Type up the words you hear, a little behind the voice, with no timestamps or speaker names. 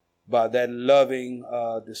by that loving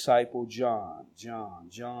disciple John.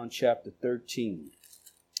 John chapter 13.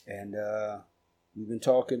 And we've been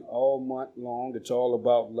talking all month long. It's all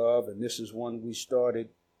about love. And this is one we started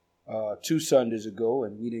 2 Sundays ago,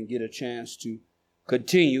 and we didn't get a chance to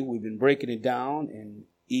continue. We've been breaking it down and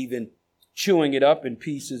even chewing it up in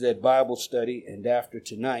pieces at Bible study. And after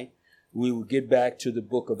tonight, we will get back to the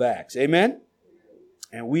book of Acts. Amen?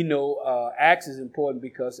 And we know Acts is important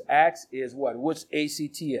because Acts is what? What's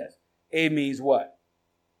ACTS? A means what?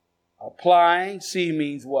 Applying. C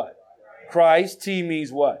means what? Christ. T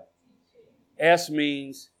means what? S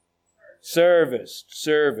means service.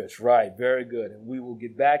 Service. Right. Very good. And we will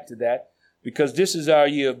get back to that because this is our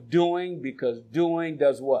year of doing, because doing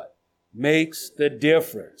does what? Makes the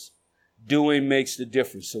difference. Doing makes the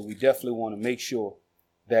difference. So we definitely want to make sure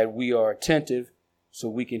that we are attentive so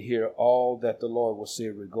we can hear all that the Lord will say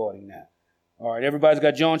regarding that. All right, everybody's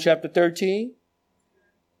got John chapter 13,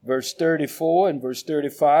 verse 34 and verse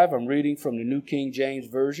 35. I'm reading from the New King James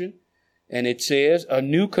Version. And it says, "A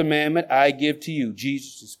new commandment I give to you."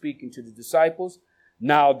 Jesus is speaking to the disciples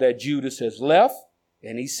now that Judas has left.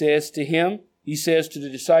 And he says to the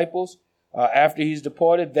disciples, after he's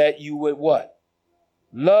departed, that you would what?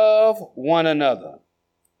 Love one another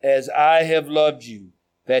as I have loved you,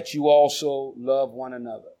 that you also love one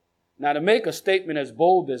another. Now, to make a statement as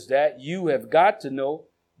bold as that, you have got to know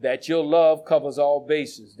that your love covers all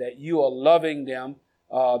bases, that you are loving them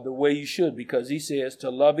the way you should, because he says to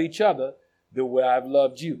love each other the way I've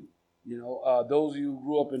loved you. You know, those of you who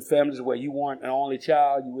grew up in families where you weren't an only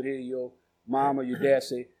child, you would hear your mom or your dad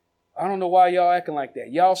say, "I don't know why y'all acting like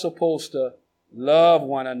that. Y'all supposed to love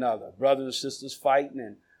one another." Brothers and sisters fighting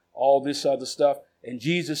and all this other stuff. And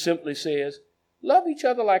Jesus simply says, love each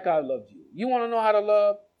other like I loved you. You want to know how to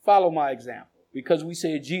love? Follow my example. Because we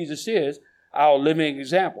say Jesus is our living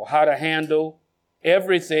example, how to handle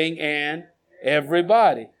everything and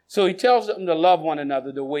everybody. So he tells them to love one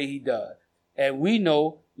another the way he does. And we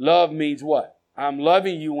know love means what? I'm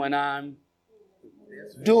loving you when I'm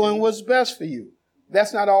doing what's best for you.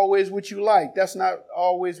 That's not always what you like. That's not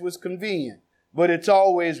always what's convenient. But it's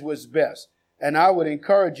always what's best. And I would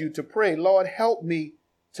encourage you to pray, Lord, help me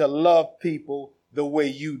to love people the way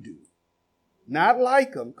you do. Not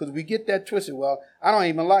like them, because we get that twisted. Well, I don't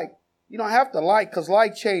even like. You don't have to like, because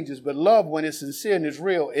like changes. But love, when it's sincere and it's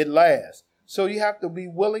real, it lasts. So you have to be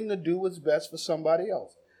willing to do what's best for somebody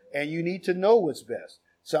else. And you need to know what's best.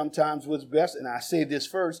 Sometimes what's best, and I say this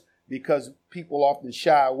first because people often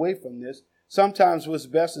shy away from this. Sometimes what's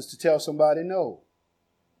best is to tell somebody no.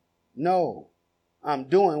 No, I'm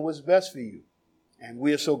doing what's best for you. And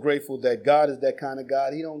we're so grateful that God is that kind of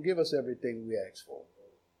God. He don't give us everything we ask for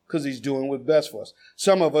because he's doing what's best for us.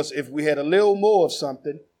 Some of us, if we had a little more of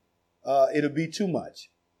something, it'll be too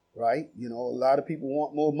much, right? You know, a lot of people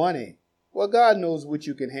want more money. Well, God knows what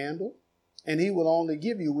you can handle, and he will only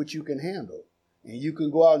give you what you can handle. And you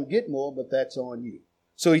can go out and get more, but that's on you.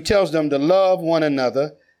 So he tells them to love one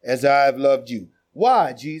another as I have loved you.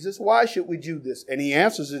 Why, Jesus? Why should we do this? And he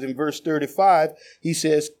answers it in verse 35. He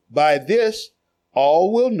says, by this,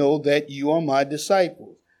 all will know that you are my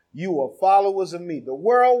disciples. You are followers of me. The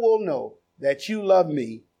world will know that you love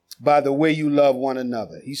me by the way you love one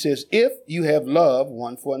another. He says, if you have love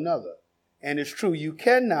one for another. And it's true, you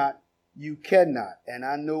cannot. And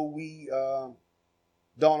I know we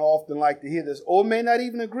don't often like to hear this or may not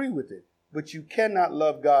even agree with it, but you cannot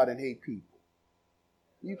love God and hate people.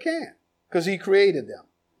 You can't, because he created them.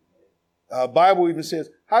 Bible even says,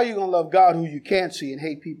 how are you going to love God who you can't see and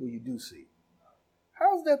hate people you do see?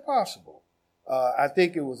 How is that possible? I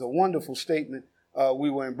think it was a wonderful statement. We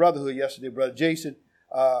were in Brotherhood yesterday. Brother Jason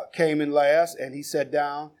came in last, and he sat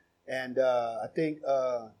down, and I think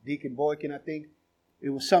Deacon Boykin, I think it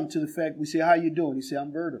was something to the fact, we said, how you doing? He said,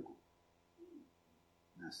 I'm vertical.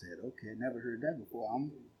 And I said, okay, never heard that before.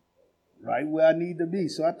 I'm right where I need to be.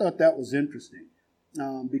 So I thought that was interesting.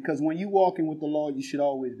 Because when you're walking with the Lord, you should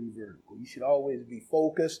always be vertical. You should always be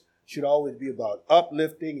focused. You should always be about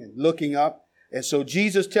uplifting and looking up. And so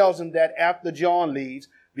Jesus tells him that after John leaves,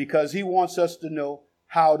 because he wants us to know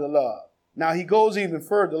how to love. Now he goes even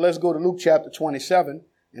further. Let's go to Luke chapter 27.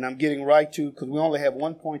 And I'm getting right to, because we only have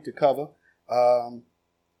one point to cover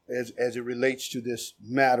as it relates to this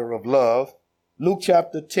matter of love. Luke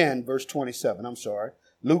chapter 10, verse 27. I'm sorry.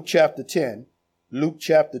 Luke chapter 10,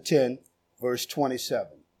 verse 27.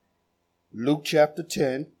 Luke chapter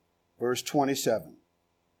 10, verse 27.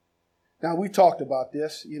 Now, we talked about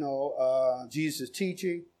this. Jesus is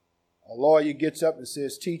teaching. A lawyer gets up and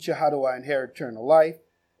says, teacher, how do I inherit eternal life?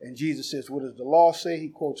 And Jesus says, what does the law say? He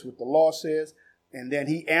quotes what the law says. And then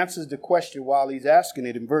he answers the question while he's asking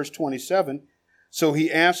it in verse 27. So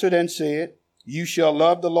he answered and said, you shall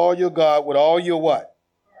love the Lord your God with all your what?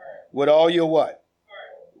 With all your what?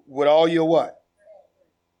 With all your what?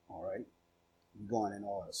 All right. I'm going in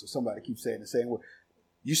order. So somebody keeps saying the same word.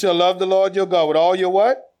 You shall love the Lord your God with all your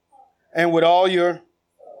what? And with all your,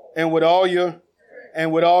 and with all your,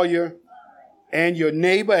 and with all your, and your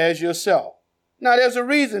neighbor as yourself. Now there's a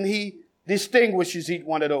reason he distinguishes each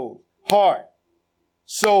one of those. Heart,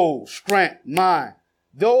 soul, strength, mind.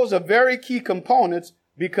 Those are very key components,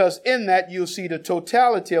 because in that you'll see the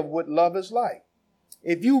totality of what love is like.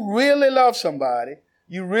 If you really love somebody,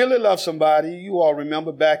 you all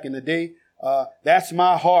remember back in the day, that's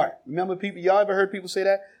my heart. Remember people, y'all ever heard people say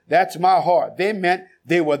that? That's my heart. They meant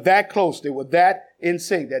they were that close. They were that in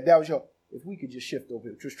sync. That was your, if we could just shift over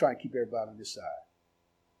here, just try and keep everybody on this side.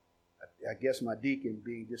 I guess my deacon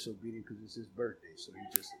being disobedient because it's his birthday. So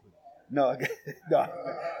he just, no,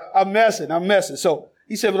 I'm messing. So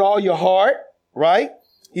he said with all your heart, right?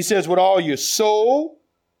 He says with all your soul,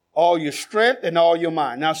 all your strength, and all your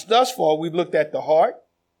mind. Now, thus far, we've looked at the heart.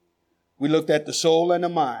 We looked at the soul and the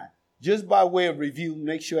mind. Just by way of review,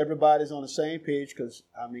 make sure everybody's on the same page, because,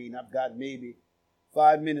 I've got maybe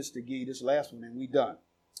 5 minutes to give you this last one, and we're done.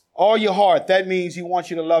 All your heart, that means he wants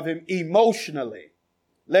you to love him emotionally.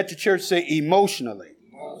 Let the church say emotionally.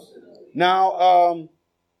 Now,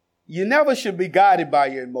 you never should be guided by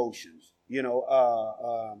your emotions. Thank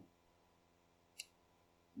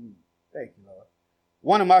you, Lord.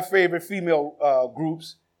 One of my favorite female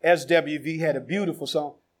groups, SWV, had a beautiful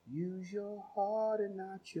song. Use your heart and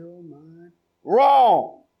not your mind.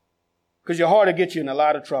 Wrong. Because your heart will get you in a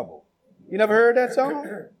lot of trouble. You never heard that song?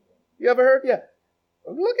 You ever heard? Yeah.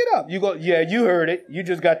 Look it up. You go, yeah, you heard it. You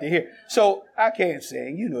just got to hear. So I can't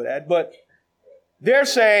sing. You know that. But they're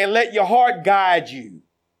saying let your heart guide you,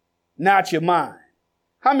 not your mind.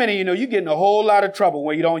 How many of you know you get in a whole lot of trouble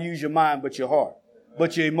when you don't use your mind but your heart,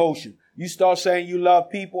 but your emotion? You start saying you love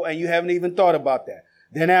people and you haven't even thought about that.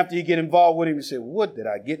 Then after you get involved with him, you say, what did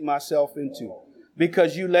I get myself into?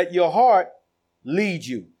 Because you let your heart lead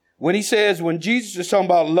you. When Jesus is talking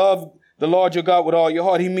about love the Lord your God with all your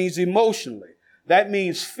heart, he means emotionally. That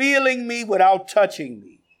means feeling me without touching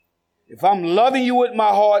me. If I'm loving you with my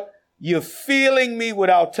heart, you're feeling me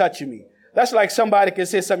without touching me. That's like somebody can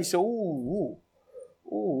say something, you say, ooh,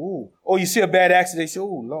 ooh, ooh. Or you see a bad accident, you say,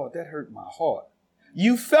 oh, Lord, that hurt my heart.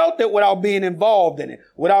 You felt it without being involved in it,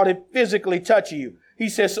 without it physically touching you. He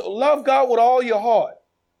says, so love God with all your heart.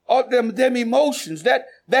 All them emotions,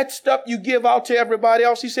 that stuff you give out to everybody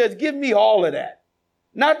else. He says, give me all of that.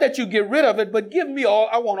 Not that you get rid of it, but give me all.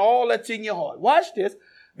 I want all that's in your heart. Watch this.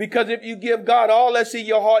 Because if you give God all that's in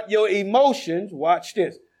your heart, your emotions, watch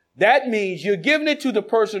this. That means you're giving it to the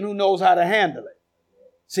person who knows how to handle it.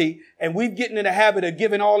 See, and we've gotten in the habit of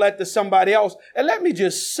giving all that to somebody else. And let me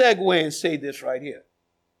just segue and say this right here.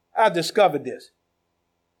 I've discovered this.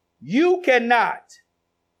 You cannot,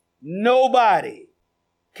 nobody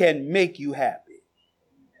can make you happy.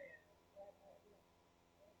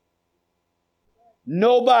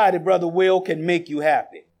 Nobody, Brother Will, can make you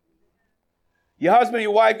happy. Your husband,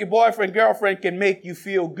 your wife, your boyfriend, girlfriend can make you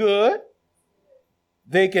feel good.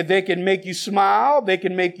 They can make you smile. They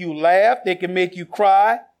can make you laugh. They can make you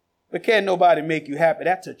cry. But can't nobody make you happy.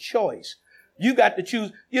 That's a choice. You got to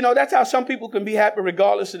choose. You know, that's how some people can be happy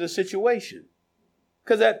regardless of the situation.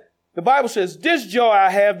 Because the Bible says, this joy I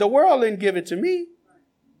have, the world didn't give it to me.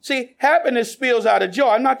 See, happiness spills out of joy.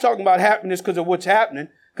 I'm not talking about happiness because of what's happening,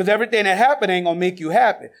 because everything that happened ain't going to make you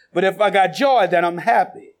happy. But if I got joy, then I'm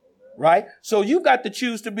happy. Right? So you got to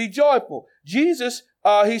choose to be joyful. Jesus,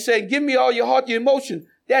 he said, give me all your heart, your emotion,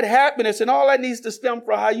 that happiness, and all that needs to stem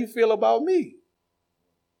from how you feel about me.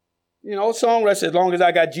 You know, songwriter says, as long as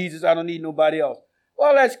I got Jesus, I don't need nobody else.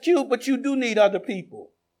 Well, that's cute, but you do need other people.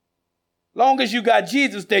 Long as you got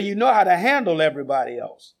Jesus, then you know how to handle everybody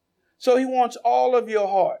else. So he wants all of your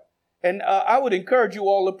heart. And I would encourage you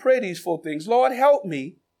all to pray these 4 things. Lord, help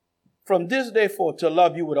me from this day forth to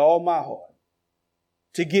love you with all my heart.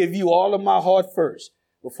 To give you all of my heart first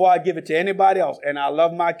before I give it to anybody else. And I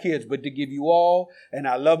love my kids, but to give you all. And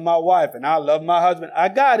I love my wife and I love my husband. I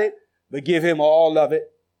got it, but give him all of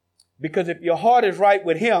it. Because if your heart is right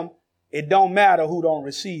with him, it don't matter who don't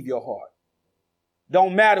receive your heart.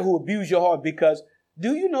 Don't matter who abuse your heart, because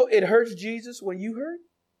do you know it hurts Jesus when you hurt?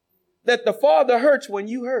 That the Father hurts when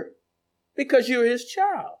you hurt because you're his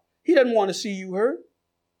child. He doesn't want to see you hurt.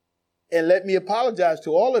 And let me apologize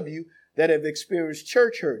to all of you that have experienced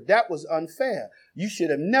church hurt. That was unfair. You should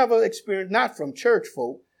have never experienced, not from church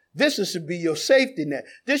folk. This should be your safety net.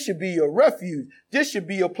 This should be your refuge. This should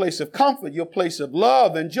be your place of comfort, your place of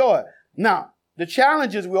love and joy. Now, the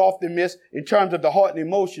challenges we often miss in terms of the heart and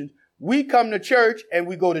emotions, we come to church and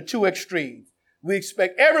we go to two extremes. We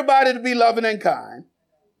expect everybody to be loving and kind.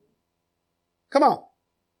 Come on.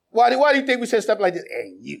 Why do you think we say stuff like this?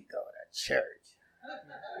 Hey, you go to church.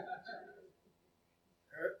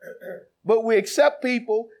 But we accept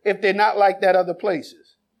people if they're not like that other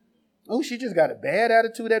places. Oh, she just got a bad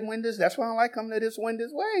attitude at Wendy's. That's why I don't like coming to this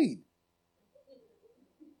Wendy's. Wait.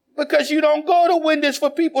 Because you don't go to Wendy's for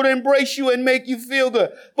people to embrace you and make you feel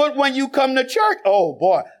good. But when you come to church, oh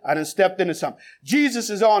boy, I done stepped into something. Jesus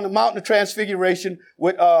is on the mountain of transfiguration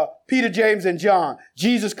with Peter, James, and John.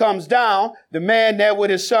 Jesus comes down, the man there with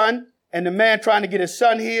his son, and the man trying to get his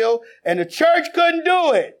son healed, and the church couldn't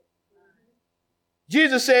do it.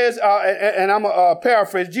 Jesus says, and I'm going to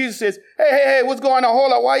paraphrase, Jesus says, hey, what's going on?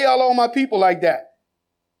 Hold on, why y'all on my people like that?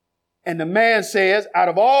 And the man says, out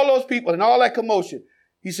of all those people and all that commotion,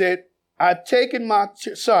 he said, I've taken my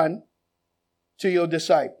son to your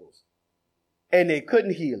disciples, and they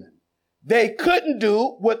couldn't heal him. They couldn't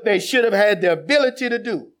do what they should have had the ability to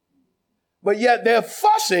do. But yet they're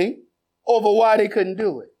fussing over why they couldn't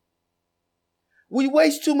do it. We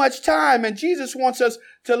waste too much time, and Jesus wants us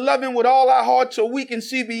to love him with all our heart so we can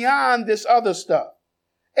see beyond this other stuff.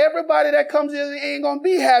 Everybody that comes in ain't going to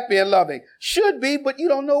be happy and loving. Should be, but you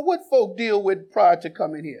don't know what folk deal with prior to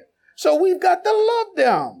coming here. So we've got to love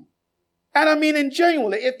them. And I mean, and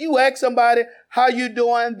genuinely, if you ask somebody, how you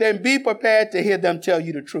doing, then be prepared to hear them tell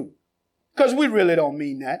you the truth. Because we really don't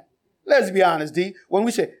mean that. Let's be honest, D. When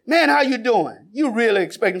we say, man, how you doing? You really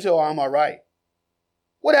expect them to say, oh, I'm all right.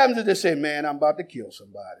 What happens if they say, man, I'm about to kill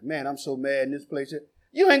somebody. Man, I'm so mad in this place.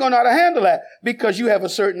 You ain't going to know how to handle that because you have a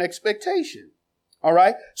certain expectation. All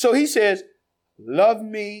right? So he says, love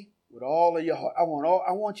me with all of your heart. I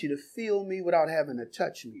want you to feel me without having to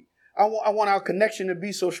touch me. I want our connection to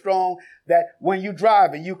be so strong that when you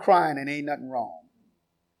drive and you crying and ain't nothing wrong.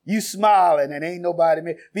 You smiling and ain't nobody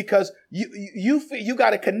mad because you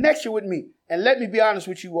got a connection with me. And let me be honest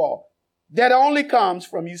with you all. That only comes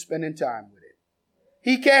from you spending time with it.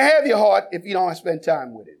 He can't have your heart if you don't spend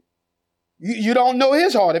time with him. You don't know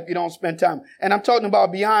his heart if you don't spend time. And I'm talking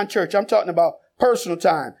about beyond church. I'm talking about personal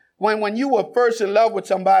time. When you were first in love with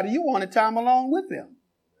somebody, you wanted time alone with them.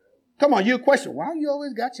 Come on, you question, why you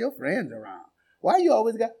always got your friends around? Why you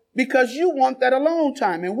always got? Because you want that alone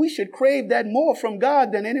time. And we should crave that more from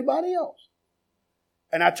God than anybody else.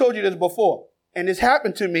 And I told you this before. And it's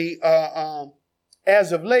happened to me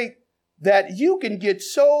as of late that you can get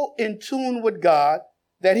so in tune with God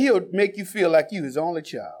that he'll make you feel like you his only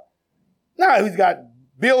child. Now, he's got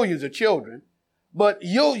billions of children, but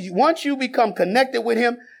once you become connected with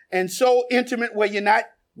him and so intimate where you're not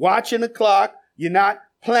watching the clock, you're not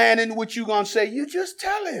planning what you're going to say, you just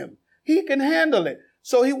tell him. He can handle it.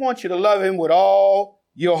 So he wants you to love him with all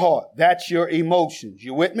your heart. That's your emotions.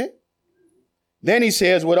 You with me? Then he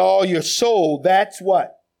says with all your soul, that's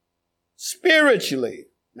what? Spiritually.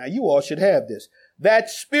 Now, you all should have this.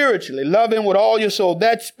 That's spiritually. Love him with all your soul.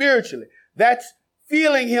 That's spiritually. That's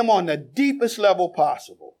feeling him on the deepest level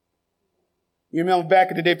possible. You remember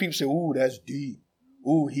back in the day, people say, ooh, that's deep.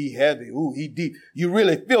 Ooh, he heavy. Ooh, he deep. You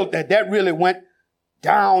really felt that. That really went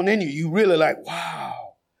down in you. You really like,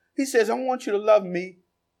 wow. He says, I want you to love me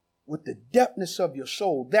with the depthness of your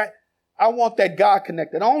soul. That I want that God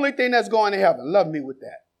connected. The only thing that's going to heaven, love me with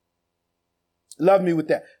that. Love me with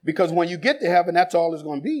that. Because when you get to heaven, that's all it's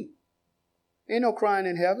going to be. Ain't no crying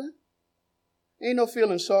in heaven. Ain't no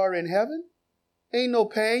feeling sorry in heaven. Ain't no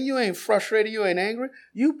pain. You ain't frustrated. You ain't angry.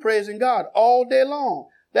 You praising God all day long.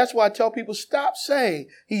 That's why I tell people, stop saying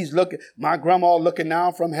he's looking, my grandma looking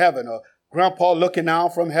down from heaven, or grandpa looking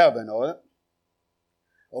down from heaven,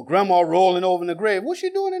 or grandma rolling over in the grave. What's she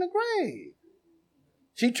doing in the grave?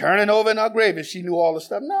 She turning over in her grave if she knew all the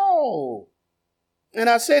stuff. No. And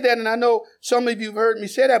I say that, and I know some of you have heard me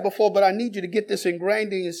say that before, but I need you to get this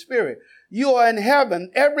ingrained in your spirit. You are in heaven.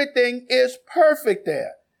 Everything is perfect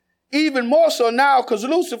there. Even more so now because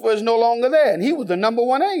Lucifer is no longer there, and he was the number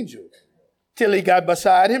one angel till he got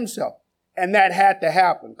beside himself. And that had to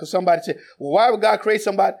happen because somebody said, well, why would God create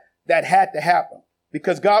somebody? That had to happen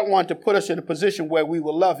because God wanted to put us in a position where we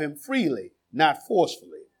will love him freely, not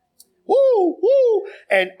forcefully. Woo, woo.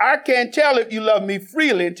 And I can't tell if you love me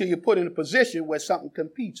freely until you're put in a position where something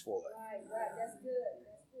competes for it. Right. That's good.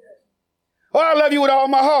 That's good. Oh, I love you with all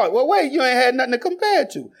my heart. Well, wait, you ain't had nothing to compare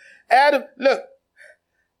to.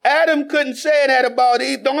 Adam couldn't say that about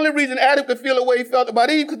Eve. The only reason Adam could feel the way he felt about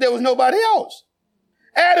Eve because there was nobody else.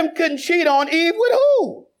 Adam couldn't cheat on Eve with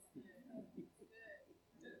who?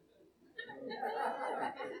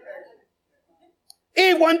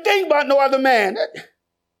 Eve wasn't thinking about no other man.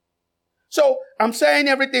 So I'm saying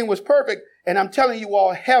everything was perfect, and I'm telling you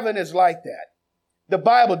all, heaven is like that. The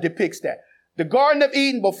Bible depicts that. The Garden of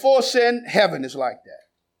Eden before sin, heaven is like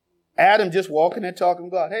that. Adam just walking and talking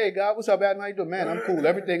to God. Hey, God, what's up, Adam? How you doing? Man, I'm cool.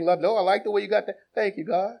 Everything lovely. Oh, I like the way you got that. Thank you,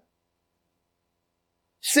 God.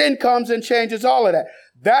 Sin comes and changes all of that.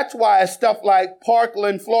 That's why stuff like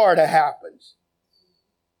Parkland, Florida happens.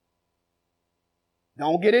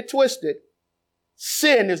 Don't get it twisted.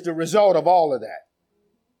 Sin is the result of all of that.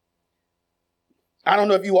 I don't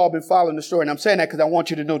know if you all been following the story, and I'm saying that because I want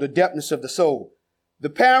you to know the depthness of the soul. The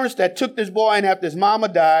parents that took this boy in after his mama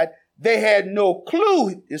died, they had no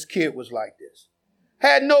clue this kid was like this.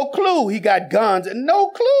 Had no clue he got guns and no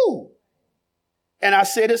clue. And I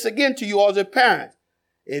say this again to you all as a parent.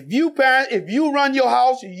 If you run your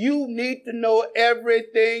house, you need to know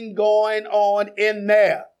everything going on in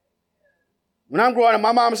there. When I'm growing up,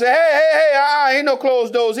 my mama said, hey, ain't no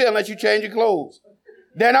closed doors here unless you change your clothes.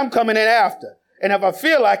 Then I'm coming in after. And if I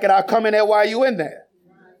feel like it, I'll come in there while you in there.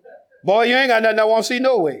 Boy, you ain't got nothing I want to see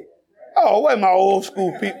no way. Oh, where my old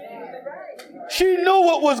school people? She knew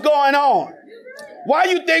what was going on. Why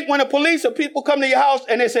you think when the police or people come to your house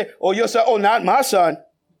and they say, oh, your son, oh, not my son.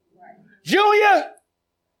 Junior,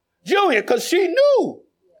 because she knew.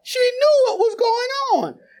 She knew what was going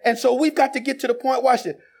on. And so we've got to get to the point, watch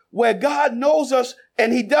this, where God knows us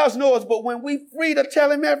and he does know us, but when we free to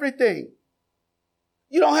tell him everything,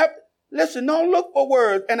 you don't have to, listen, don't look for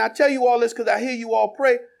words. And I tell you all this because I hear you all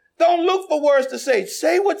pray. Don't look for words to say.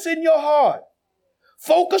 Say what's in your heart.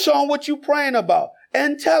 Focus on what you're praying about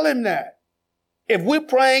and tell him that. If we're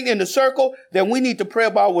praying in the circle, then we need to pray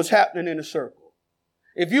about what's happening in the circle.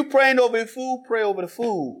 If you're praying over the food, pray over the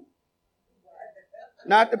food.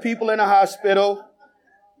 Not the people in the hospital.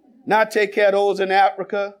 Not take care of those in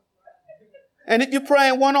Africa. And if you're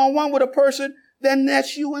praying one-on-one with a person, then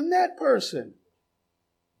that's you and that person.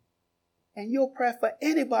 And your prayer for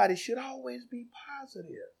anybody should always be positive.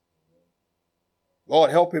 Lord,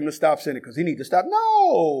 help him to stop sinning because he needs to stop.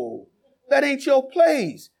 No, that ain't your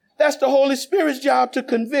place. That's the Holy Spirit's job to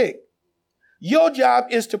convict. Your job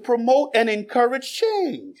is to promote and encourage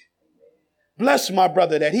change. Bless my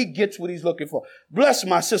brother that he gets what he's looking for. Bless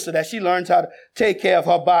my sister that she learns how to take care of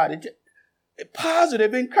her body.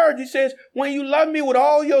 Positive encouragement. He says, when you love me with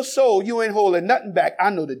all your soul, you ain't holding nothing back.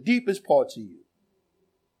 I know the deepest parts of you.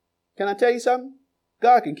 Can I tell you something?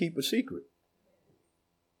 God can keep a secret.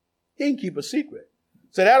 He can keep a secret.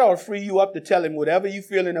 So that ought to free you up to tell him whatever you're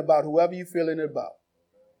feeling about, whoever you're feeling about.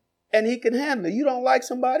 And he can handle it. You don't like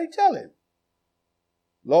somebody, tell him.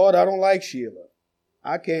 Lord, I don't like Sheila.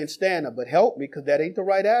 I can't stand her, but help me because that ain't the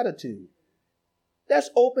right attitude. That's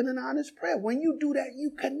open and honest prayer. When you do that,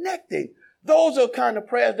 you connecting. Those are kind of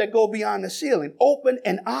prayers that go beyond the ceiling. Open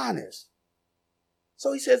and honest.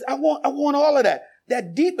 So he says, I want all of that.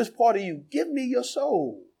 That deepest part of you, give me your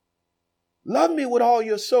soul. Love me with all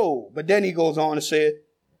your soul. But then he goes on to say,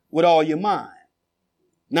 with all your mind.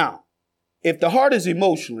 Now, if the heart is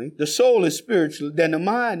emotionally, the soul is spiritually, then the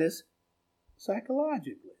mind is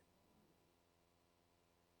psychologically.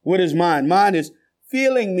 What is mind? Mind is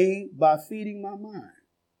feeling me by feeding my mind.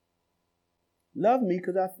 Love me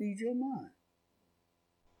because I feed your mind.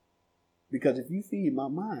 Because if you feed my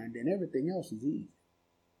mind, then everything else is easy.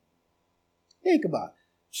 Think about it.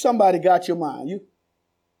 Somebody got your mind.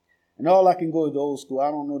 And all I can go is the old school. I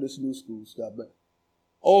don't know this new school stuff, but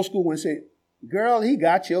old school when they say, girl, he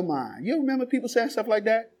got your mind. You remember people saying stuff like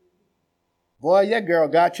that? Boy, that girl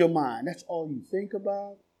got your mind. That's all you think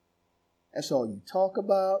about. That's all you talk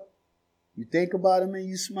about. You think about him and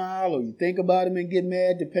you smile, or you think about him and get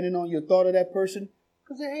mad, depending on your thought of that person,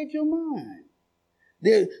 because they ate your mind.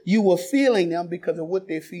 You were feeling them because of what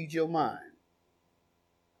they feed your mind.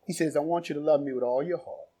 He says, I want you to love me with all your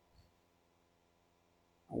heart.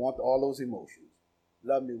 I want all those emotions.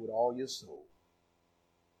 Love me with all your soul.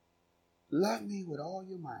 Love me with all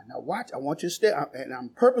your mind. Now watch, I want you to stay, and I'm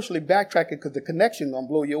purposely backtracking because the connection is going to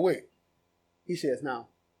blow you away. He says, now,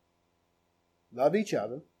 love each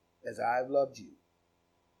other as I have loved you.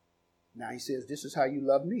 Now he says, this is how you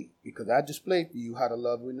love me, because I displayed for you how to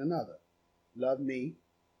love one another. Love me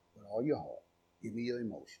with all your heart. Give me your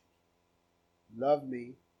emotions. Love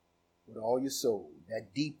me with all your soul,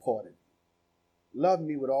 that deep part of you. Love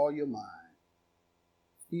me with all your mind,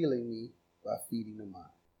 healing me by feeding the mind.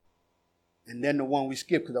 And then the one we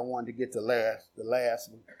skipped because I wanted to get the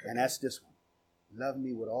last one, and that's this one. Love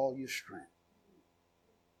me with all your strength.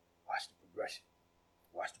 Watch the progression.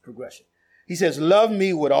 Watch the progression. He says, love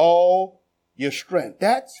me with all your strength.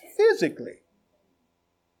 That's physically.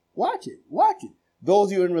 Watch it. Watch it.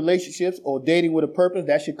 Those of you in relationships or dating with a purpose,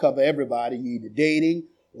 that should cover everybody. You either dating,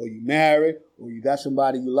 or you married, or you got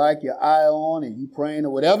somebody you like your eye on and you praying,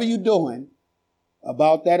 or whatever you're doing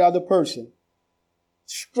about that other person.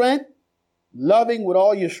 strength, loving with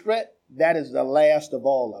all your strength, that is the last of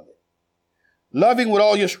all of it. Loving with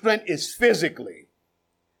all your strength is physically.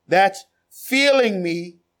 That's feeling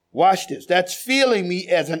me, watch this, that's feeling me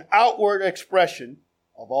as an outward expression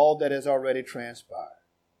of all that has already transpired.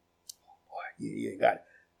 Boy, you got it.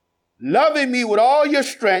 Loving me with all your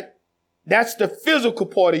strength, that's the physical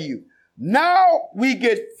part of you. Now we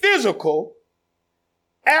get physical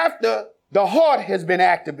after the heart has been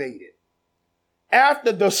activated,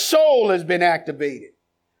 after the soul has been activated,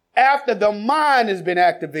 after the mind has been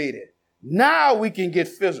activated. Now we can get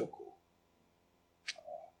physical.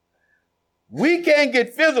 We can't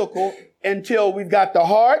get physical until we've got the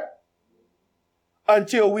heart,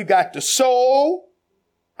 until we've got the soul,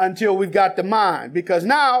 until we've got the mind. Because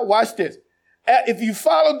now, watch this. If you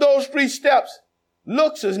follow those 3 steps,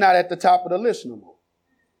 looks is not at the top of the list no more.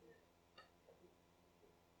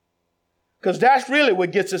 Because that's really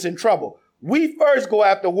what gets us in trouble. We first go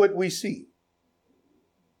after what we see.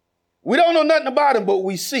 We don't know nothing about him, but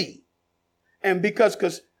we see. And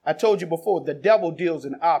because I told you before, the devil deals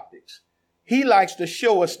in optics. He likes to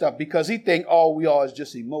show us stuff because he thinks all we are is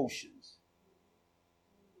just emotions.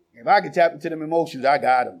 If I can tap into them emotions, I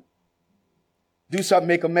got them. Do something,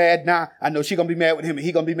 make her mad. Nah, I know she's going to be mad with him and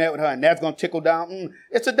he's going to be mad with her and that's going to tickle down.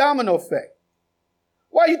 It's a domino effect.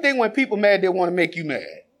 Why do you think when people mad, they want to make you mad?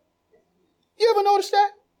 You ever notice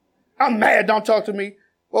that? I'm mad, don't talk to me.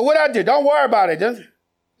 Well, what I did, don't worry about it.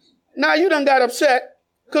 Now you done got upset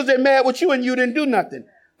because they're mad with you and you didn't do nothing.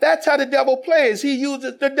 That's how the devil plays. He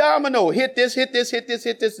uses the domino. Hit this, hit this, hit this,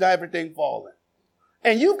 hit this, and everything falling.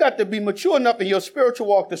 And you've got to be mature enough in your spiritual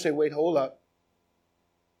walk to say, wait, hold up.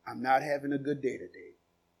 I'm not having a good day today.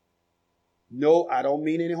 No, I don't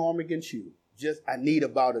mean any harm against you. Just I need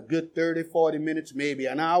about a good 30, 40 minutes, maybe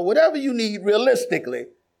an hour, whatever you need realistically,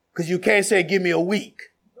 because you can't say, give me a week.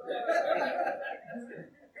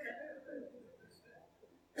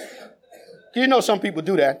 You know some people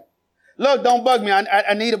do that. Look, don't bug me.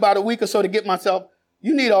 I need about a week or so to get myself.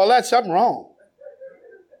 You need all that. Something wrong.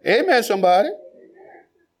 Amen, somebody.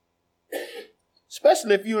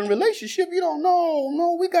 Especially if you're in a relationship, you don't know.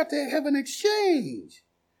 No, we got to have an exchange.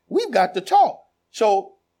 We've got to talk.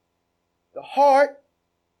 So the heart,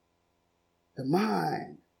 the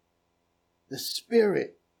mind, the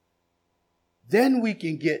spirit, then we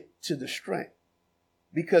can get to the strength.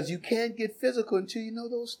 Because you can't get physical until you know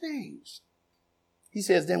those things. He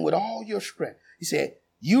says, then with all your strength. He said,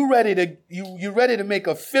 you ready to make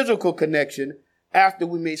a physical connection after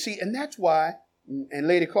we may see. And that's why, and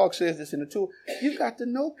Lady Clark says this in the tool, you got to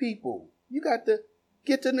know people. You got to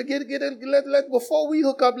before we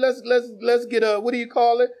hook up, let's get a, what do you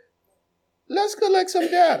call it? Let's collect some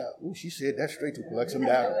data. Ooh, she said that straight to collect some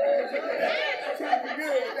data.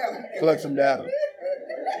 Collect some data.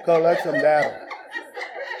 Collect some data.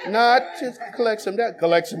 Not just collect some data.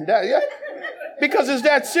 Collect some data. Yeah. Because it's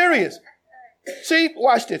that serious. See,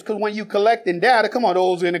 watch this. Because when you collecting data, come on,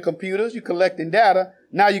 those in the computers, you collecting data,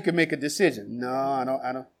 now you can make a decision. No,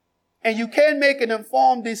 I don't. And you can make an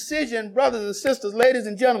informed decision, brothers and sisters, ladies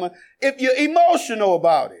and gentlemen, if you're emotional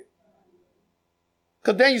about it.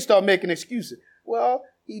 Because then you start making excuses. Well,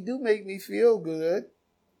 he do make me feel good.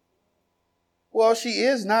 Well, she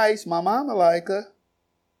is nice. My mama like her.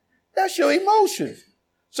 That's your emotions.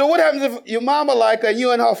 So what happens if your mama like her and you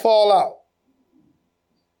and her fall out?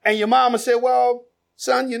 And your mama said, well,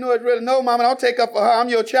 son, you know it's really, no, mama, don't take up for her. I'm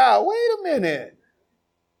your child. Wait a minute.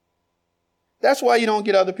 That's why you don't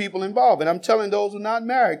get other people involved. And I'm telling those who are not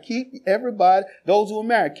married, keep everybody, those who are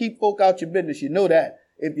married, keep folk out your business. You know that.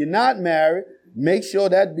 If you're not married, make sure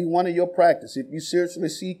that be one of your practice. If you're seriously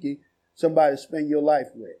seeking somebody to spend your life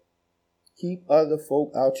with, keep other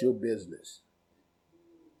folk out your business.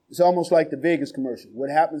 It's almost like the Vegas commercial. What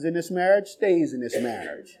happens in this marriage stays in this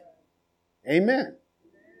marriage. Amen.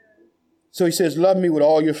 So he says, love me with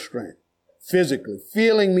all your strength, physically,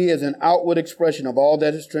 feeling me as an outward expression of all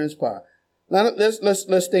that has transpired. Now,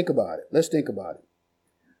 let's think about it. Let's think about it.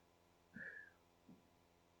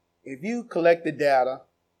 If you collect the data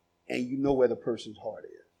and you know where the person's heart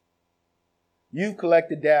is, you've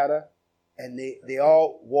collected data and they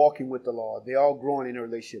all walking with the Lord. They all growing in a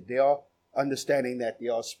relationship. They all understanding that they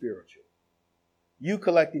are spiritual. You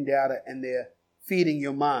collecting data and they're feeding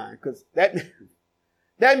your mind, because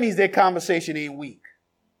that means their conversation ain't weak.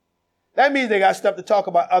 That means they got stuff to talk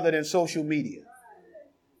about other than social media.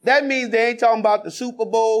 That means they ain't talking about the Super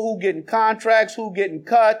Bowl, who getting contracts, who getting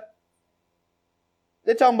cut.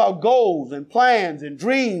 They're talking about goals and plans and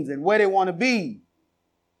dreams and where they want to be.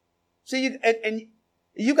 See, and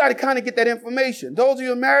you got to kind of get that information. Those of you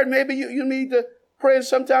who are married, maybe you need to pray and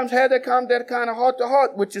sometimes have that kind of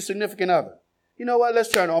heart-to-heart with your significant other. You know what? Let's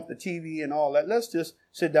turn off the TV and all that. Let's just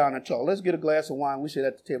sit down and talk. Let's get a glass of wine. We sit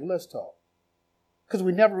at the table. Let's talk. Because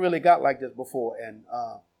we never really got like this before. And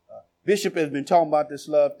Bishop has been talking about this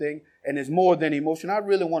love thing, and it's more than emotion. I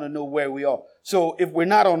really want to know where we are. So if we're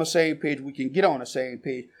not on the same page, we can get on the same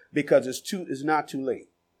page because it's not too late.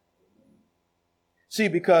 See,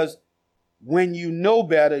 because when you know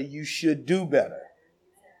better, you should do better.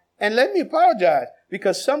 And let me apologize,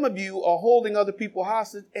 because some of you are holding other people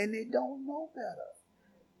hostage and they don't know better.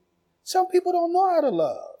 Some people don't know how to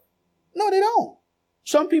love. No, they don't.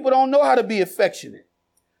 Some people don't know how to be affectionate.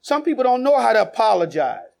 Some people don't know how to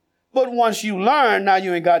apologize. But once you learn, now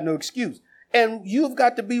you ain't got no excuse. And you've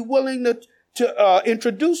got to be willing to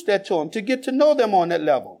introduce that to them, to get to know them on that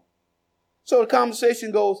level. So the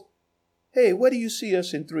conversation goes, hey, where do you see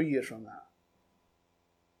us in 3 years from now?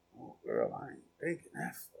 Oh, girl, I ain't thinking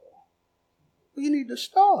that far. Well, you need to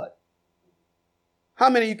start. How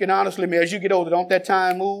many of you can honestly admit, as you get older, don't that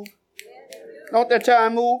time move? Don't that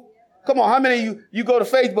time move? Come on, how many of you go to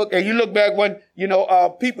Facebook and you look back when,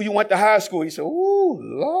 people you went to high school, you say, ooh,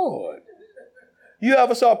 Lord. You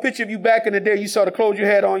ever saw a picture of you back in the day, you saw the clothes you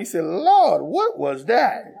had on, you said, Lord, what was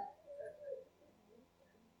that?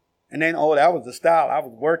 And then, oh, that was the style. I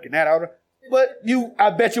was working that out. But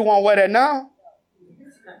I bet you won't wear that now.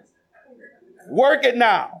 Work it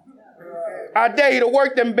now. I dare you to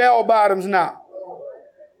work them bell bottoms now.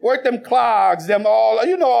 Work them clogs,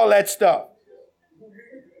 all that stuff.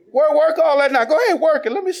 Work all that now. Go ahead, work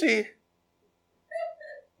it. Let me see.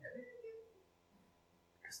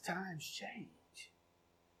 Because times change.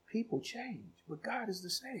 People change. But God is the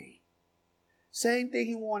same. Same thing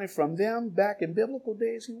he wanted from them back in biblical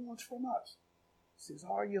days, he wants from us. He says,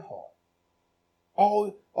 all your heart,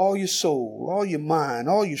 all your soul, all your mind,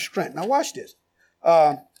 all your strength. Now watch this.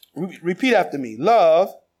 Repeat after me.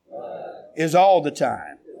 Love is all the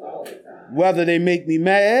time. Whether they make me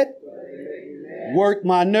mad, work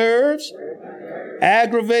my nerves,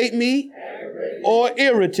 aggravate me, or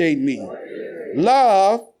irritate me.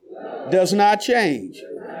 Love does not change.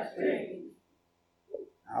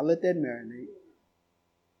 I'll let that marinate.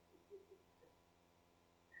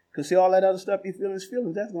 Because see, all that other stuff you feel is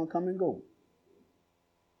feelings, that's going to come and go.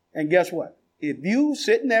 And guess what? If you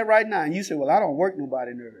sitting there right now and you say, well, I don't work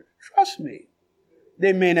nobody's nerves, trust me,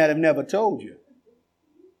 they may not have never told you.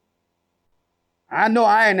 I know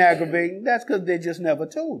I ain't aggravating. That's because they just never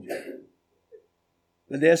told you.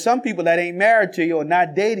 But there's some people that ain't married to you or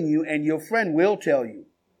not dating you, and your friend will tell you.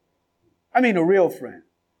 I mean, a real friend.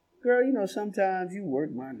 Girl, sometimes you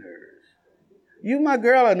work my nerves. You my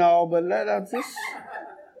girl and all, but let us just...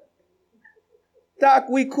 Doc,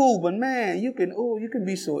 we cool, but man, you can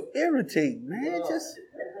be so irritating, man.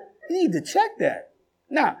 You need to check that.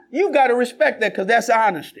 Now, you got to respect that because that's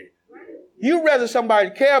honesty. You'd rather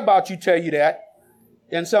somebody care about you tell you that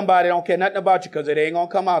than somebody don't care nothing about you because it ain't going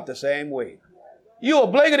to come out the same way. You a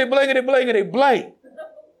blankety, blankety, blankety, blank.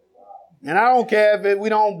 And I don't care if we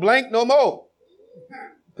don't blank no more.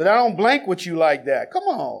 Because I don't blank with you like that. Come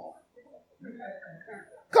on.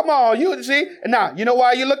 Come on, you see? And now, you know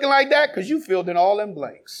why you're looking like that? Because you filled in all them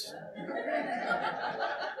blanks.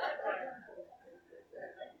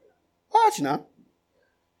 Watch now.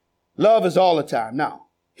 Love is all the time. Now,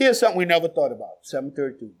 here's something we never thought about.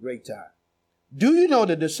 7:32, great time. Do you know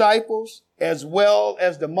the disciples, as well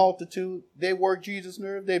as the multitude, they worked Jesus'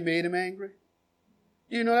 nerves? They made him angry.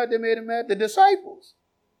 Do you know that they made him mad? The disciples,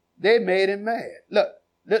 they made him mad. Look,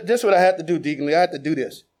 this is what I had to do, Deacon Lee. I had to do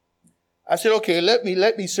this. I said, okay, let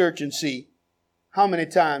me search and see how many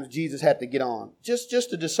times Jesus had to get on. Just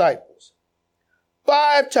the disciples.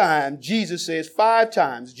 5 times Jesus says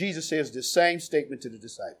the same statement to the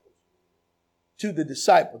disciples. To the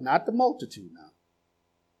disciples, not the multitude now.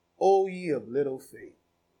 O ye of little faith.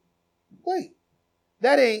 Wait,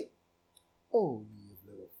 that ain't, oh ye of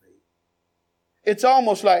little faith. It's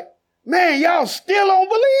almost like, man, y'all still don't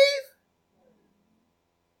believe?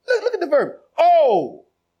 Look at the verb. Oh.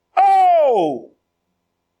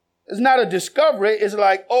 It's not a discovery. It's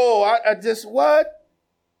like, I just, what?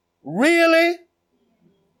 Really?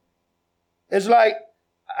 It's like,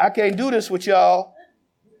 I can't do this with y'all.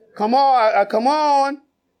 Come on, come on.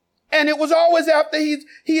 And it was always after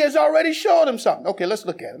he has already showed him something. Okay, let's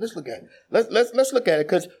look at it. Let's look at it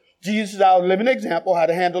because Jesus is our living example how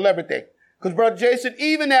to handle everything. Because Brother Jason,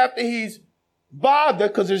 even after he's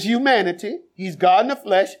bothered, because it's humanity, he's God in the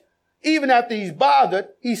flesh, even after he's bothered,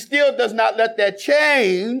 he still does not let that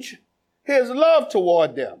change his love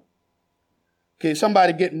toward them. Okay,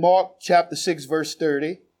 somebody get Mark chapter 6, verse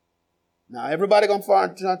 30. Now, everybody going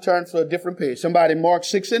to turn for a different page. Somebody Mark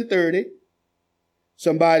 6 and 30.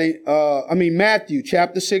 Matthew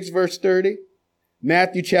chapter 6, verse 30.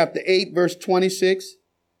 Matthew chapter 8, verse 26.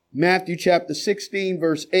 Matthew chapter 16,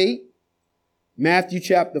 verse 8. Matthew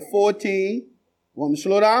chapter 14. Want me to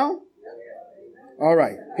slow down? All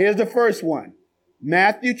right. Here's the first one.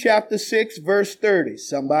 Matthew chapter 6, verse 30.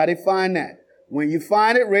 Somebody find that. When you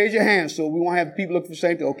find it, raise your hand so we won't have people look for the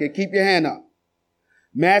same thing. Okay, keep your hand up.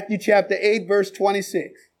 Matthew chapter 8, verse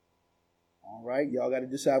 26. All right, y'all got to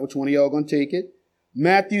decide which one of y'all going to take it.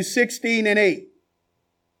 Matthew 16 and 8.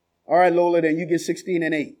 All right, Lola, then you get 16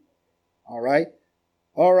 and 8. All right.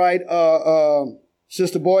 All right,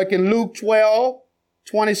 Sister Boykin, Luke 12,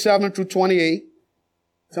 27 through 28.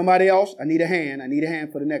 Somebody else? I need a hand. I need a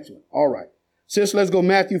hand for the next one. All right. Sis, let's go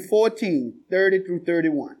Matthew 14, 30 through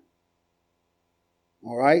 31.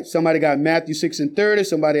 All right. Somebody got Matthew 6 and 30.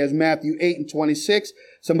 Somebody has Matthew 8 and 26.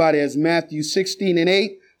 Somebody has Matthew 16 and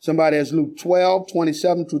 8. Somebody has Luke 12,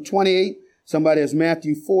 27 through 28. Somebody has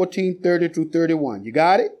Matthew 14, 30 through 31. You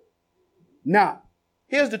got it? Now,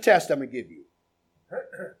 here's the test I'm going to give you.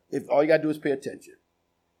 If all you got to do is pay attention.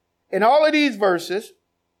 In all of these verses,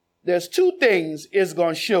 there's two things it's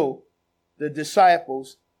going to show the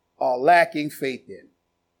disciples are lacking faith in.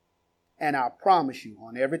 And I promise you,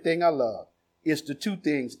 on everything I love, it's the two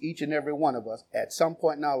things each and every one of us at some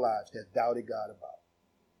point in our lives has doubted God about.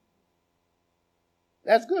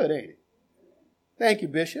 That's good, ain't it? Thank you,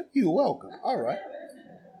 Bishop. You're welcome. All right.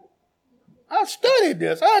 I studied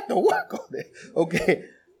this. I had to work on it. Okay.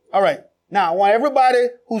 All right. Now, I want everybody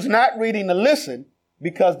who's not reading to listen,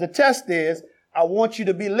 because the test is, I want you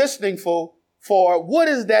to be listening for what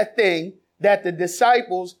is that thing that the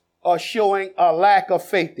disciples are showing a lack of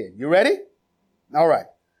faith in. You ready? All right.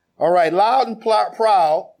 All right. Loud and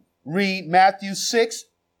proud, read Matthew 6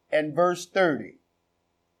 and verse 30.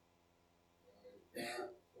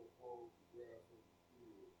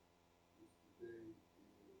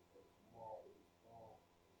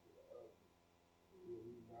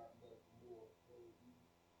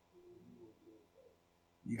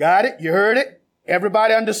 You got it? You heard it?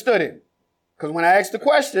 Everybody understood it. Because when I asked the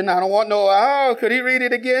question, I don't want no, could he read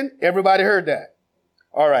it again? Everybody heard that.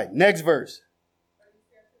 All right, next verse.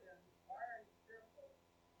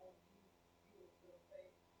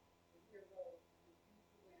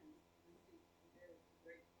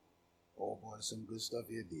 Oh boy, there's some good stuff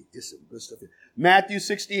here. There's some good stuff here. Matthew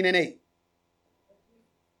 16 and 8.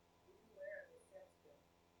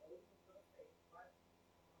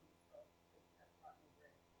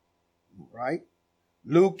 Right?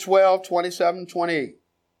 Luke 12, 27, 28.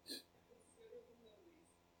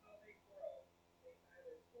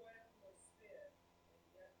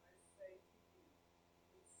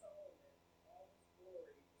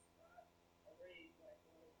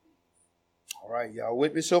 All right, y'all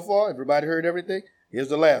with me so far? Everybody heard everything? Here's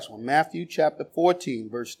the last one. Matthew chapter 14,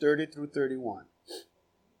 verse 30 through 31.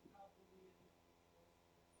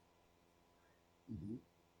 Mm-hmm.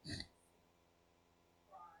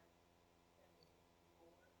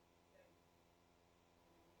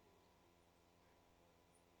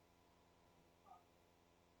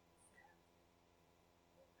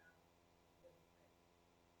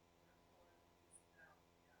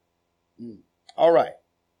 All right.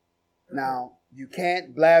 Now, you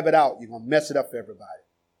can't blab it out. You're going to mess it up for everybody.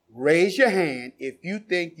 Raise your hand if you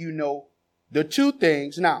think you know the two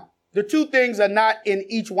things. Now, the two things are not in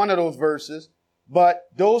each one of those verses, but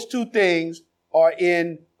those two things are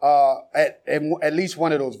in at least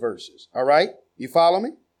one of those verses. All right? You follow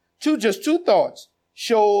me? Just two thoughts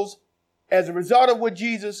shows as a result of what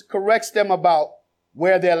Jesus corrects them about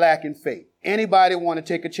where they're lacking faith. Anybody want to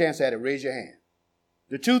take a chance at it? Raise your hand.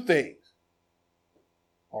 The two things.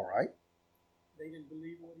 All right. They didn't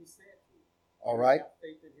believe what he said. All right.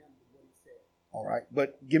 Faith in him in what he said. All right.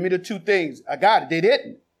 But give me the two things. I got it. They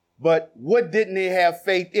didn't. But what didn't they have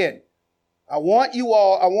faith in? I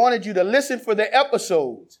wanted you to listen for the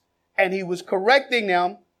episodes. And he was correcting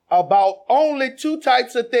them about only two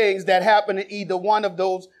types of things that happened in each one of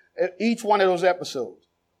those episodes.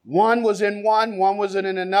 One was in one was in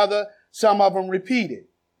another. Some of them repeated.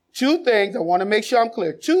 Two things. I want to make sure I'm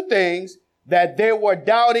clear. Two things that they were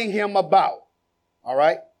doubting him about. All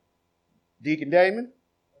right? Deacon Damon?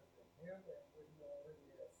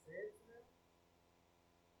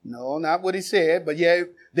 No, not what he said, but yeah,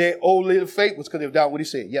 their old little faith was because they were doubting what he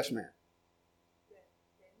said. Yes, ma'am.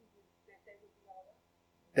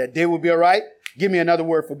 That they would be all right? Give me another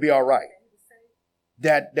word for be all right.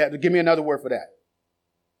 Give me another word for that.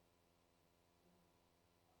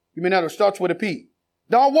 Give me another. Starts with a P.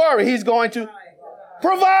 Don't worry, he's going to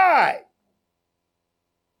provide.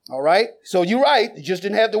 All right? So you're right. You just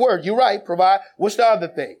didn't have the word. You're right. Provide. What's the other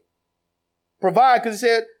thing? Provide, because he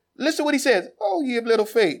said, listen what he says. Oh, you have little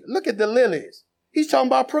faith. Look at the lilies. He's talking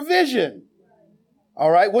about provision.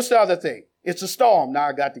 All right. What's the other thing? It's a storm. Now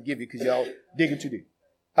I got to give you because y'all digging too deep.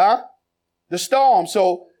 Huh? The storm.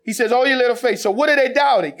 So he says, oh, you little faith. So what are they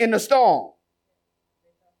doubting in the storm?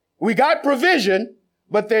 We got provision,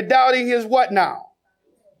 but they're doubting his what now?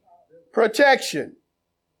 Protection.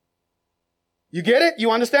 You get it?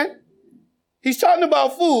 You understand? He's talking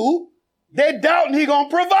about food. They're doubting he's going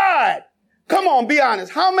to provide. Come on, be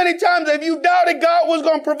honest. How many times have you doubted God was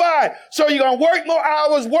going to provide? So you're going to work more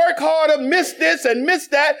hours, work harder, miss this and miss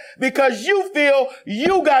that because you feel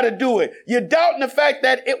you got to do it. You're doubting the fact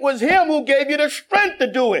that it was him who gave you the strength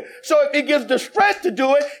to do it. So if he gives the strength to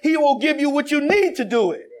do it, he will give you what you need to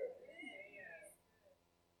do it.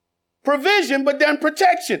 Provision, but then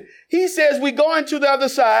protection. He says we go into the other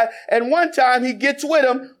side, and one time he gets with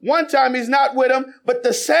him, one time he's not with him, but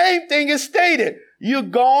the same thing is stated. You're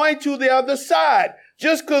going to the other side.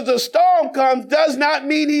 Just because the storm comes does not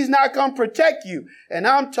mean he's not going to protect you. And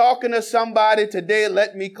I'm talking to somebody today.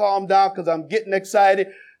 Let me calm down because I'm getting excited.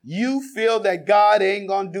 You feel that God ain't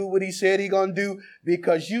going to do what he said he's going to do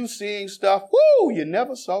because you seeing stuff, you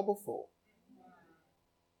never saw before.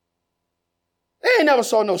 They ain't never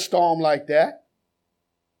saw no storm like that.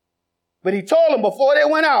 But he told them before they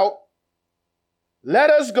went out, let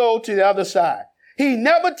us go to the other side. He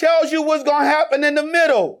never tells you what's going to happen in the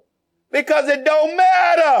middle because it don't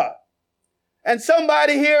matter. And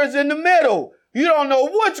somebody here is in the middle. You don't know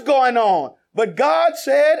what's going on. But God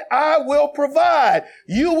said, I will provide.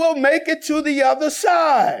 You will make it to the other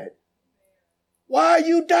side. Why are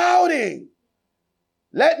you doubting?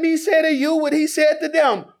 Let me say to you what he said to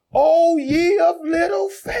them. O ye of little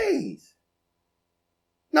faith.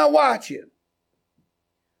 Now watch him.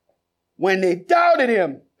 When they doubted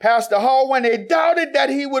him, Pastor Hall, when they doubted that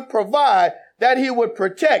he would provide, that he would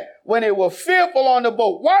protect, when they were fearful on the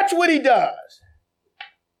boat, watch what he does.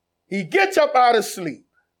 He gets up out of sleep,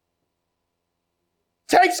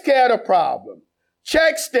 takes care of the problem,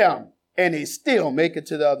 checks them, and they still make it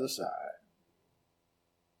to the other side.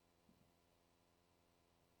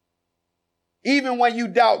 Even when you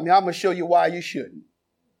doubt me, I'm going to show you why you shouldn't.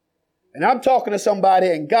 And I'm talking to somebody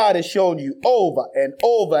and God has shown you over and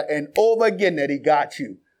over and over again that he got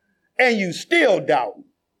you. And you still doubt.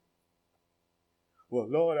 Well,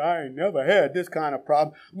 Lord, I ain't never had this kind of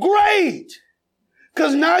problem. Great!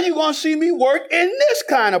 Because now you're going to see me work in this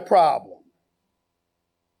kind of problem.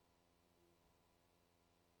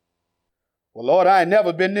 Well, Lord, I ain't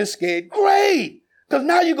never been this scared. Great! Because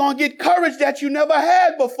now you're going to get courage that you never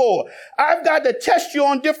had before. I've got to test you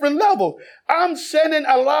on different levels. I'm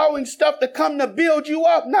allowing stuff to come to build you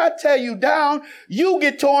up, not tear you down. You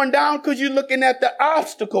get torn down because you're looking at the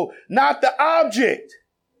obstacle, not the object.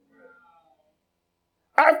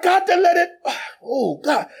 I've got to let it,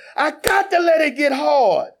 I got to let it get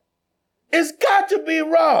hard. It's got to be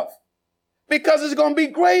rough because it's going to be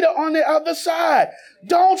greater on the other side.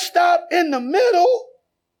 Don't stop in the middle.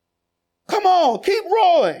 Come on, keep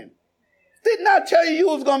rolling. Didn't I tell you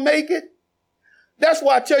was going to make it? That's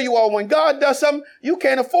why I tell you all, when God does something, you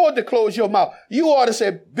can't afford to close your mouth. You ought to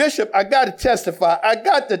say, Bishop, I got to testify. I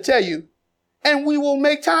got to tell you. And we will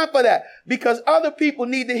make time for that because other people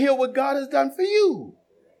need to hear what God has done for you.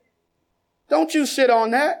 Don't you sit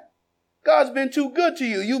on that. God's been too good to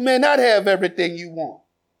you. You may not have everything you want,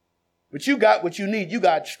 but you got what you need. You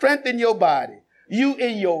got strength in your body. You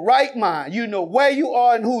in your right mind. You know where you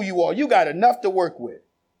are and who you are. You got enough to work with.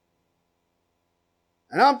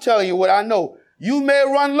 And I'm telling you what I know. You may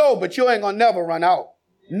run low, but you ain't going to never run out.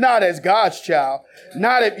 Not as God's child.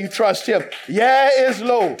 Not if you trust him. Yeah, it's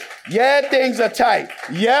low. Yeah, things are tight.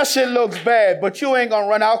 Yes, it looks bad, but you ain't going to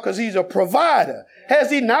run out because he's a provider.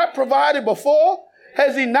 Has he not provided before?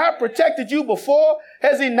 Has he not protected you before?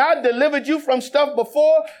 Has he not delivered you from stuff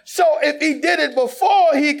before? So if he did it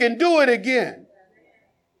before, he can do it again.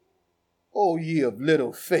 Oh, ye of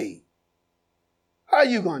little faith. How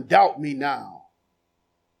you going to doubt me now?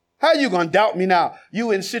 How you going to doubt me now?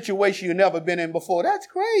 You in a situation you never been in before. That's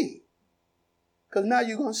great. Because now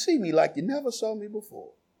you're going to see me like you never saw me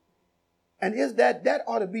before. And is that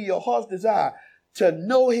ought to be your heart's desire, to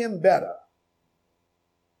know him better.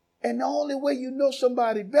 And the only way you know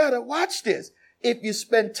somebody better, watch this. If you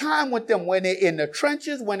spend time with them when they're in the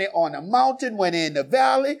trenches, when they're on the mountain, when they're in the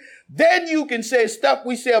valley, then you can say stuff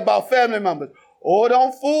we say about family members. Oh,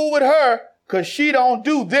 don't fool with her because she don't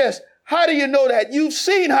do this. How do you know that? You've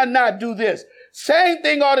seen her not do this. Same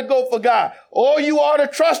thing ought to go for God. Or you ought to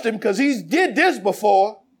trust him because he's did this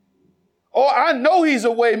before. Or I know he's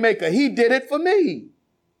a way maker. He did it for me.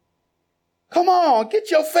 Come on, get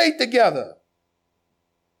your faith together.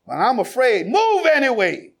 But I'm afraid. Move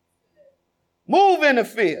anyway. Move into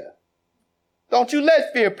fear. Don't you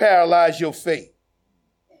let fear paralyze your faith.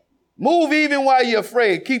 Move even while you're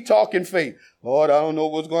afraid. Keep talking faith. Lord, I don't know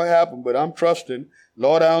what's going to happen, but I'm trusting.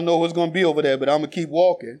 Lord, I don't know what's going to be over there, but I'm going to keep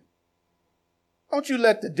walking. Don't you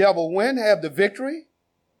let the devil win, have the victory,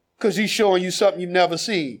 because he's showing you something you've never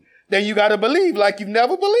seen. Then you got to believe like you've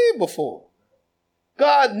never believed before.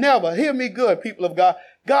 God never, hear me good, people of God,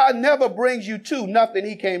 God never brings you to nothing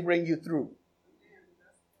he can't bring you through.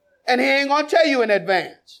 And he ain't going to tell you in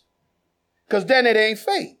advance, because then it ain't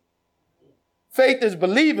faith. Faith is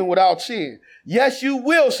believing without seeing. Yes, you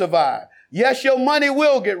will survive. Yes, your money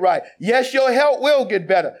will get right. Yes, your health will get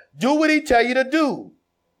better. Do what he tell you to do.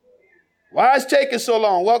 Why is it taking so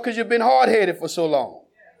long? Well, because you've been hard-headed for so long.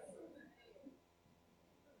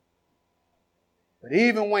 But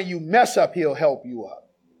even when you mess up, he'll help you up.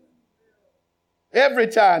 Every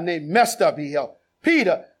time they messed up, he helped.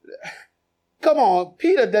 Peter, come on,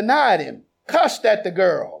 Peter denied him, cussed at the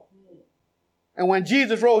girl. And when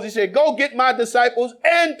Jesus rose, he said, go get my disciples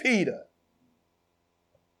and Peter.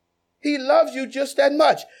 He loves you just that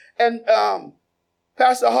much. And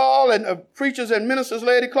Pastor Hall and preachers and ministers,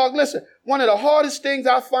 Lady Clark, listen, one of the hardest things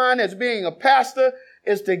I find as being a pastor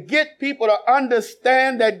is to get people to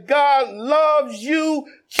understand that God loves you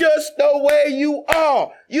just the way you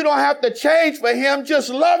are. You don't have to change for him. Just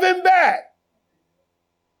love him back.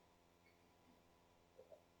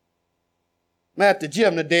 I'm at the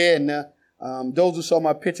gym today, and those who saw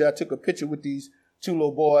my picture, I took a picture with these two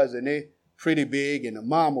little boys, and they pretty big, and the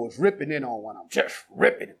mama was ripping in on one of them, just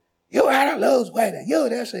ripping him. You gotta lose weight, and you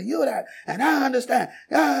this, and you that, and I understand.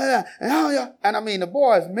 And I mean, the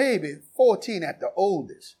boy's maybe 14 at the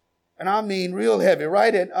oldest. And I mean, real heavy,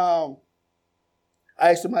 right? And I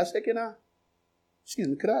asked him, I said, excuse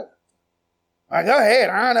me, could I? I go ahead,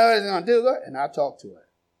 I don't know what he's gonna do. And I talk to her.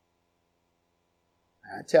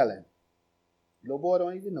 And I tell him, little boy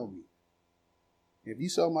don't even know me. If you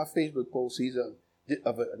saw my Facebook post, he's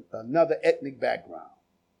of another ethnic background.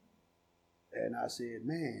 And I said,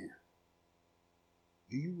 man,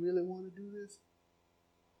 do you really want to do this?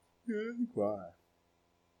 Yeah, he cried.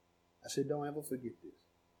 I said, don't ever forget this.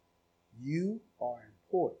 You are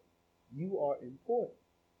important. You are important.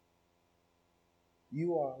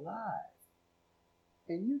 You are alive.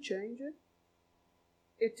 And you change it.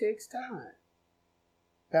 It takes time.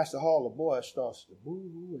 Pastor Hall, the boy, starts to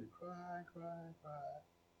boo-hoo and cry.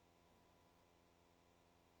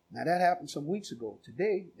 Now that happened some weeks ago.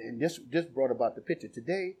 Today, and this brought about the picture.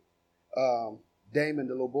 Today, Damon,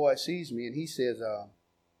 the little boy, sees me and he says,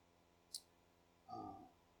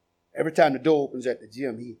 every time the door opens at the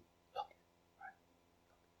gym, he look. Right?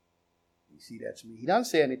 You see, that's me. He doesn't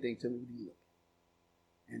say anything to me, but he look.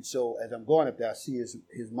 And so as I'm going up there, I see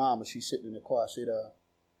his mom, and she's sitting in the car. I said,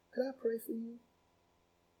 could I pray for you?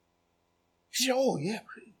 She said, oh, yeah,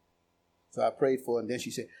 pray. So I prayed for her, and then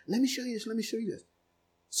she said, let me show you this.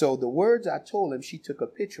 So the words I told him, she took a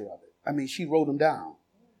picture of it. I mean, she wrote them down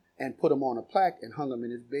and put them on a plaque and hung them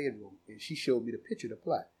in his bedroom. And she showed me the picture of the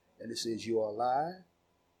plaque. And it says, you are alive,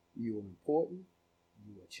 you are important,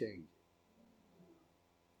 you are changing.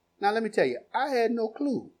 Now, let me tell you, I had no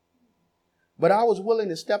clue. But I was willing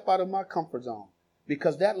to step out of my comfort zone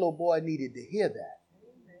because that little boy needed to hear that.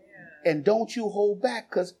 And don't you hold back,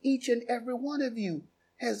 because each and every one of you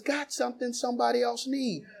has got something somebody else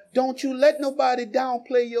needs. Don't you let nobody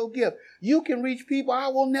downplay your gift. You can reach people I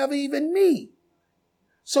will never even meet.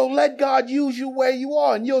 So let God use you where you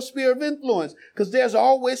are in your sphere of influence, because there's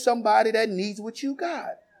always somebody that needs what you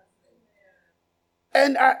got.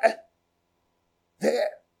 And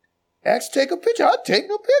ask, take a picture. I'll take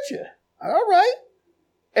no picture. All right.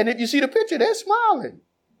 And if you see the picture, they're smiling.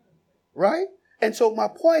 Right? And so my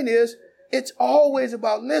point is, it's always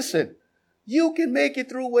about, listen, you can make it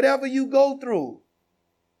through whatever you go through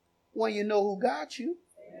when you know who got you.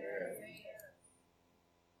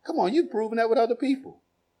 Come on, you've proven that with other people.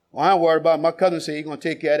 Well, I ain't worried about it. My cousin said he's going to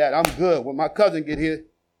take care of that. I'm good. When my cousin get here,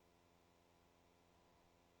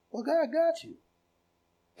 well, God got you.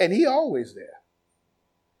 And he always there.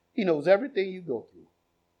 He knows everything you go through.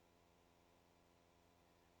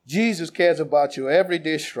 Jesus cares about your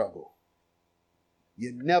everyday struggle.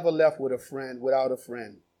 You're never left with a friend without a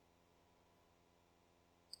friend.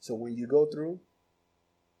 So when you go through,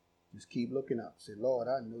 just keep looking up. Say, Lord,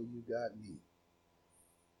 I know you got me.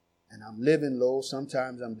 And I'm living low.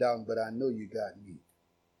 Sometimes I'm down, but I know you got me.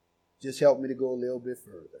 Just help me to go a little bit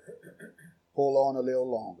further. Hold on a little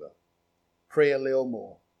longer. Pray a little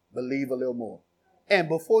more. Believe a little more. And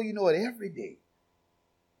before you know it, every day,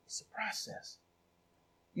 it's a process.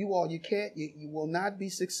 You will not be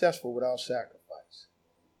successful without sacrifice.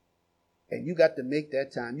 And you got to make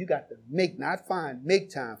that time. You got to make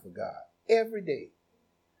time for God. Every day.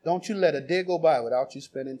 Don't you let a day go by without you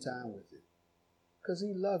spending time with him. Because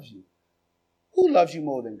he loves you. Who loves you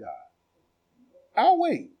more than God? I'll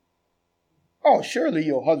wait. Oh, surely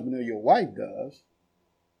your husband or your wife does.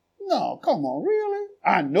 No, come on, really?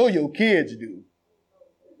 I know your kids do.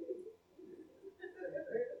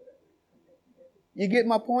 You get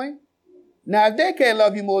my point? Now, if they can't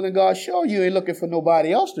love you more than God, sure, you ain't looking for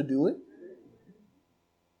nobody else to do it.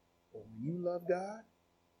 But when you love God,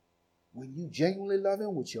 when you genuinely love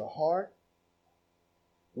him with your heart,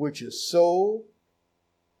 with your soul,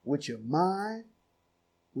 with your mind,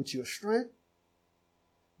 with your strength,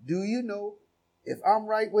 do you know if I'm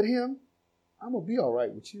right with him, I'm going to be all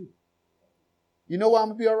right with you. You know why I'm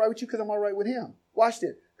going to be all right with you? Because I'm all right with him. Watch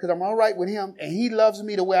this. Because I'm all right with him and he loves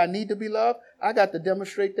me the way I need to be loved, I got to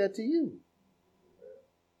demonstrate that to you.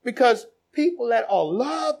 Because people that are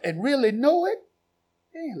loved and really know it,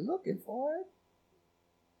 they ain't looking for it.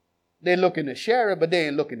 They're looking to share it, but they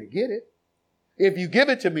ain't looking to get it. If you give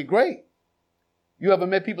it to me, great. You ever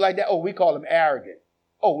met people like that? Oh, we call them arrogant.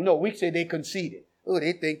 Oh, no, we say they conceited. Oh,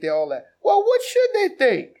 they think they're all that. Well, what should they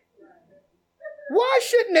think? Why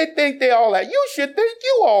shouldn't they think they're all that? You should think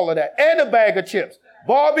you all of that. And a bag of chips.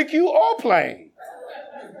 Barbecue or plain.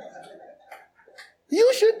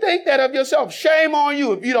 You should think that of yourself. Shame on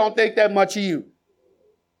you if you don't think that much of you.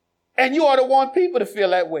 And you ought to want people to feel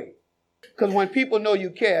that way. Because when people know you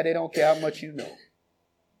care, they don't care how much you know.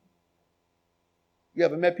 You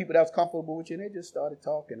ever met people that was comfortable with you and they just started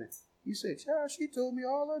talking and you said, "Child, she told me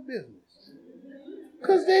all her business."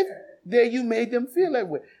 Because you made them feel that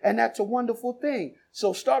way. And that's a wonderful thing.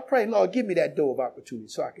 So start praying, Lord, give me that door of opportunity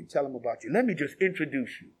so I can tell them about you. Let me just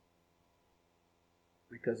introduce you.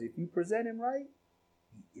 Because if you present him right,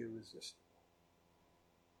 he's irresistible.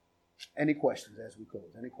 Any questions as we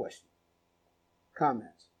close? Any questions?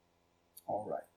 Comments? All right.